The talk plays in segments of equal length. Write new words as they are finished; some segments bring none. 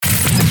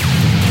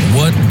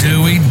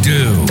Do We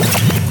Do?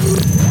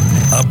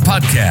 A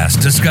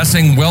podcast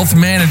discussing wealth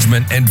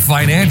management and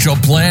financial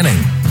planning.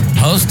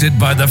 Hosted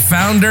by the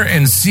founder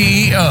and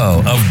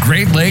CEO of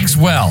Great Lakes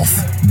Wealth,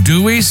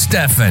 Dewey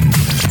Steffen.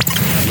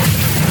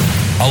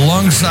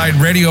 Alongside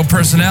radio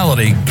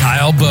personality,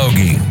 Kyle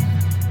Bogey.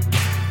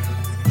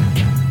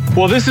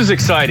 Well, this is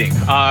exciting.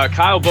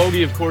 Kyle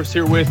Bogey, of course,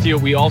 here with you.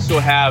 We also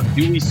have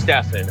Dewey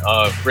Steffen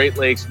of Great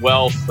Lakes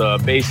Wealth,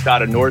 based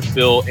out of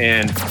Northville.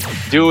 And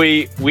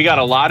Dewey, we got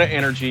a lot of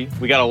energy.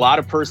 We got a lot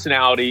of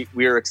personality.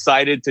 We are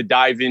excited to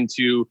dive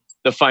into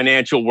the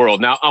financial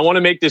world. Now, I want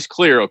to make this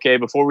clear, okay,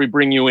 before we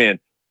bring you in.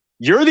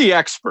 You're the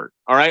expert,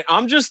 all right?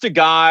 I'm just a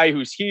guy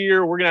who's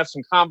here. We're going to have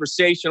some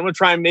conversation. I'm going to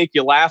try and make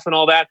you laugh and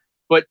all that.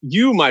 But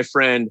you, my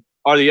friend,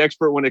 are the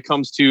expert when it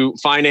comes to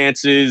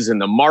finances and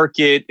the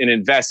market and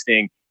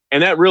investing.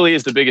 And that really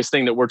is the biggest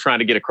thing that we're trying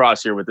to get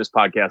across here with this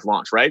podcast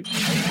launch, right?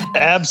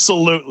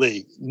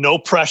 Absolutely. No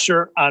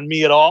pressure on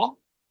me at all.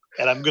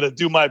 And I'm going to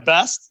do my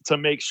best to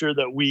make sure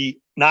that we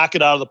knock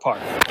it out of the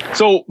park.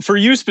 So for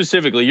you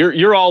specifically,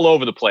 you're all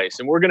over the place.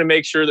 And we're going to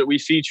make sure that we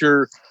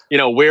feature,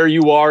 where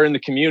you are in the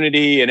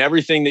community and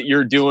everything that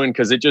you're doing,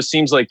 because it just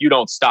seems like you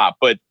don't stop.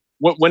 But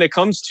when it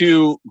comes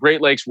to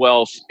Great Lakes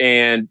Wealth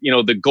and,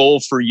 the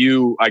goal for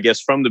you, I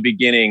guess, from the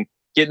beginning,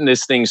 getting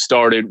this thing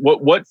started,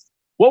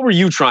 what were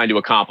you trying to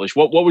accomplish?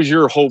 What was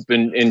your hope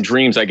and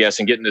dreams, I guess,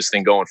 in getting this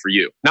thing going for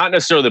you? Not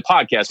necessarily the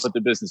podcast, but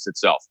the business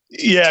itself.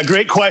 Yeah,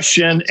 great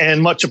question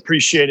and much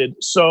appreciated.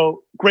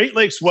 So Great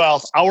Lakes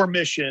Wealth, our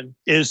mission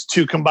is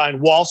to combine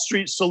Wall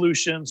Street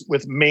solutions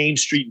with Main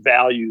Street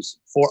values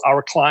for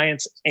our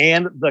clients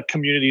and the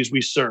communities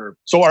we serve.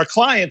 So our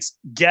clients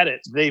get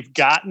it. They've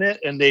gotten it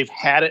and they've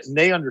had it and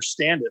they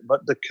understand it.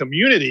 But the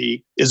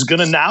community is going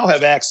to now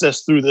have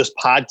access through this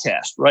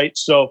podcast, right?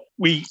 So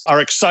we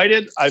are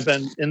excited. I've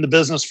been in the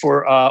business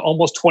for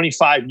almost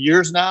 25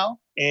 years now.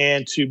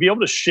 And to be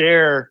able to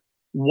share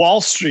Wall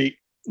Street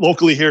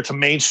locally here to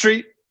Main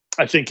Street,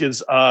 I think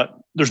is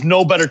there's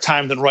no better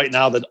time than right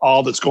now than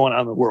all that's going on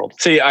in the world.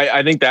 See,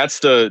 I think that's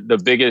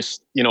the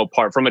biggest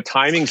part from a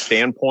timing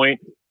standpoint.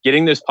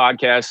 Getting this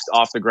podcast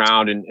off the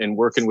ground and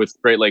working with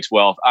Great Lakes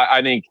Wealth,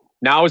 I think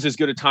now is as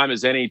good a time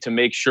as any to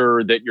make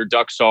sure that your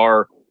ducks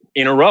are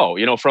in a row.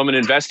 From an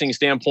investing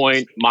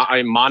standpoint,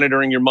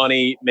 monitoring your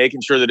money, making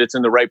sure that it's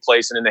in the right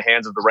place and in the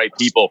hands of the right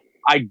people.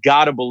 I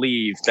gotta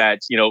believe that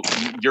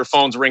your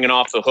phone's ringing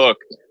off the hook,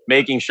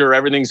 making sure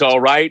everything's all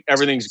right,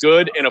 everything's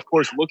good, and of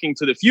course looking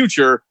to the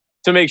future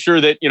to make sure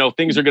that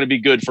things are going to be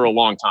good for a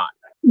long time.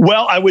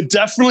 Well, I would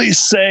definitely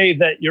say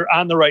that you're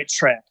on the right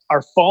track.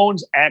 Our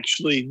phone's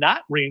actually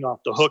not ringing off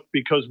the hook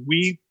because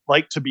we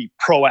like to be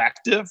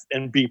proactive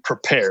and be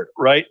prepared,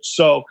 right?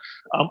 So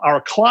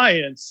our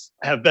clients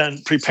have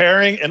been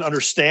preparing and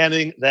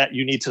understanding that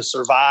you need to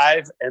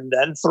survive and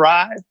then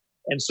thrive.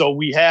 And so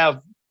we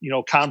have,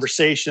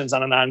 conversations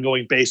on an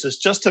ongoing basis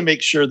just to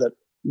make sure that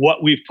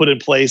what we've put in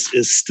place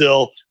is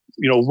still,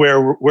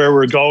 where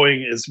we're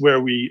going is where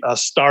we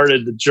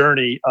started the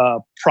journey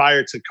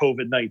prior to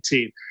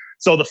COVID-19.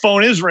 So the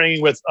phone is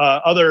ringing with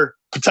other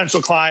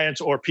potential clients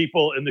or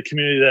people in the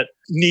community that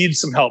need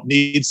some help,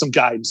 need some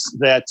guidance,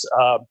 that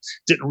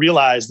didn't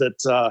realize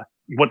that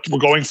what we're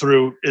going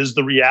through is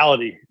the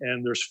reality.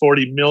 And there's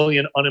 40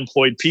 million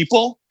unemployed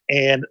people,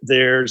 and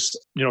there's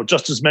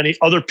just as many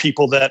other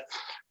people that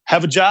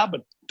have a job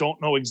but don't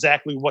know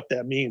exactly what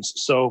that means.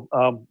 So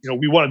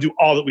we want to do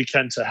all that we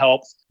can to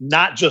help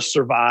not just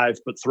survive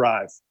but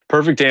thrive.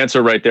 Perfect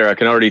answer right there. I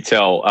can already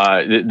tell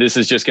this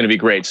is just going to be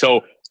great.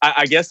 So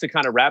I guess to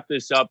kind of wrap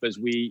this up as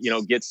we,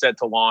 get set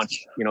to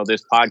launch,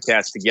 this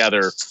podcast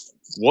together,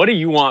 what do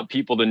you want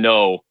people to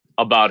know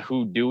about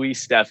who Dewey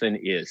Steffen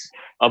is,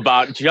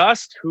 about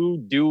just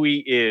who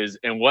Dewey is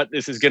and what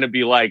this is going to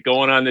be like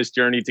going on this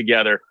journey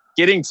together,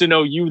 getting to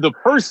know you, the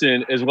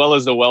person, as well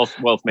as the wealth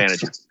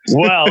manager?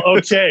 Well,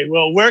 okay.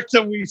 Well, where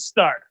can we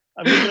start?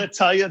 I'm going to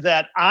tell you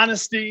that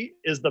honesty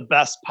is the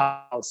best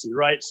policy,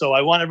 right? So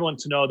I want everyone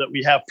to know that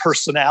we have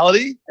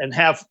personality and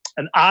have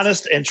an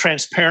honest and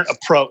transparent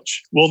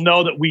approach. We'll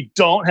know that we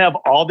don't have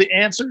all the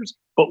answers,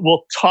 but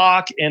we'll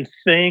talk and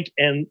think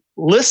and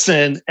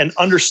listen and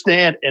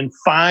understand and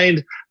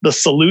find the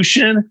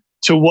solution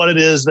to what it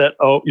is that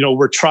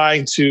we're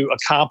trying to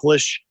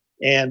accomplish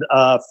and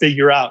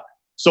figure out.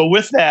 So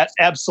with that,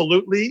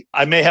 absolutely,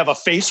 I may have a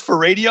face for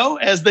radio,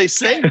 as they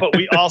say, but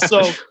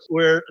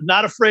we're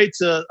not afraid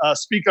to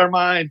speak our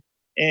mind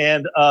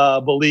and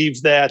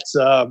believe that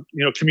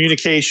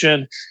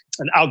communication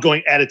and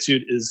outgoing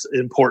attitude is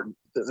important.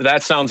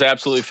 That sounds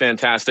absolutely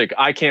fantastic.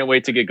 I can't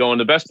wait to get going.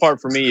 The best part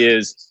for me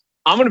is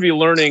I'm going to be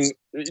learning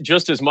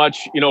just as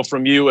much,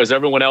 from you as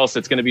everyone else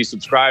that's going to be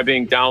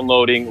subscribing,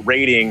 downloading,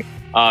 rating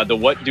the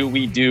What Do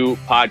We Do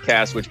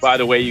podcast, which, by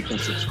the way, you can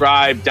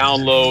subscribe,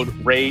 download,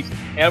 rate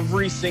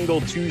every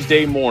single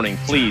Tuesday morning.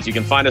 Please, you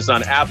can find us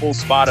on Apple,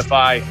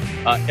 Spotify,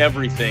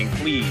 everything.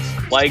 Please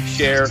like,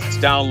 share,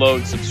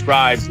 download,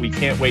 subscribe. We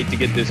can't wait to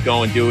get this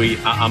going, Dewey.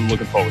 I'm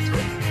looking forward to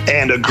it.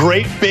 And a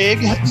great big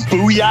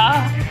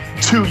booyah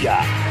to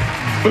ya.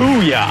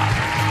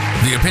 Booyah.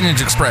 The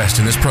opinions expressed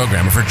in this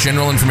program are for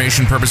general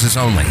information purposes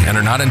only and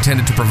are not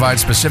intended to provide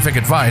specific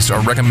advice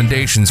or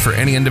recommendations for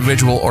any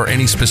individual or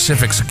any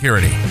specific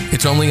security.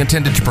 It's only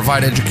intended to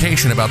provide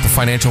education about the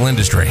financial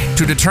industry.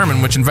 To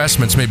determine which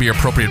investments may be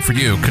appropriate for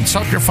you,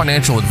 consult your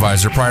financial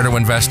advisor prior to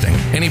investing.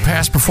 Any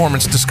past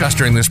performance discussed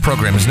during this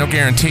program is no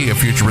guarantee of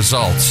future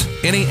results.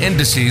 Any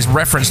indices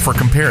referenced for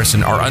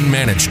comparison are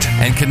unmanaged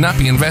and cannot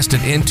be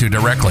invested into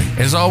directly.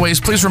 As always,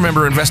 please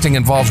remember investing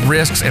involves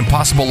risks and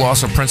possible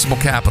loss of principal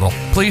capital.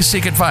 Please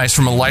seek advice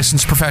from a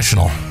licensed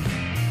professional.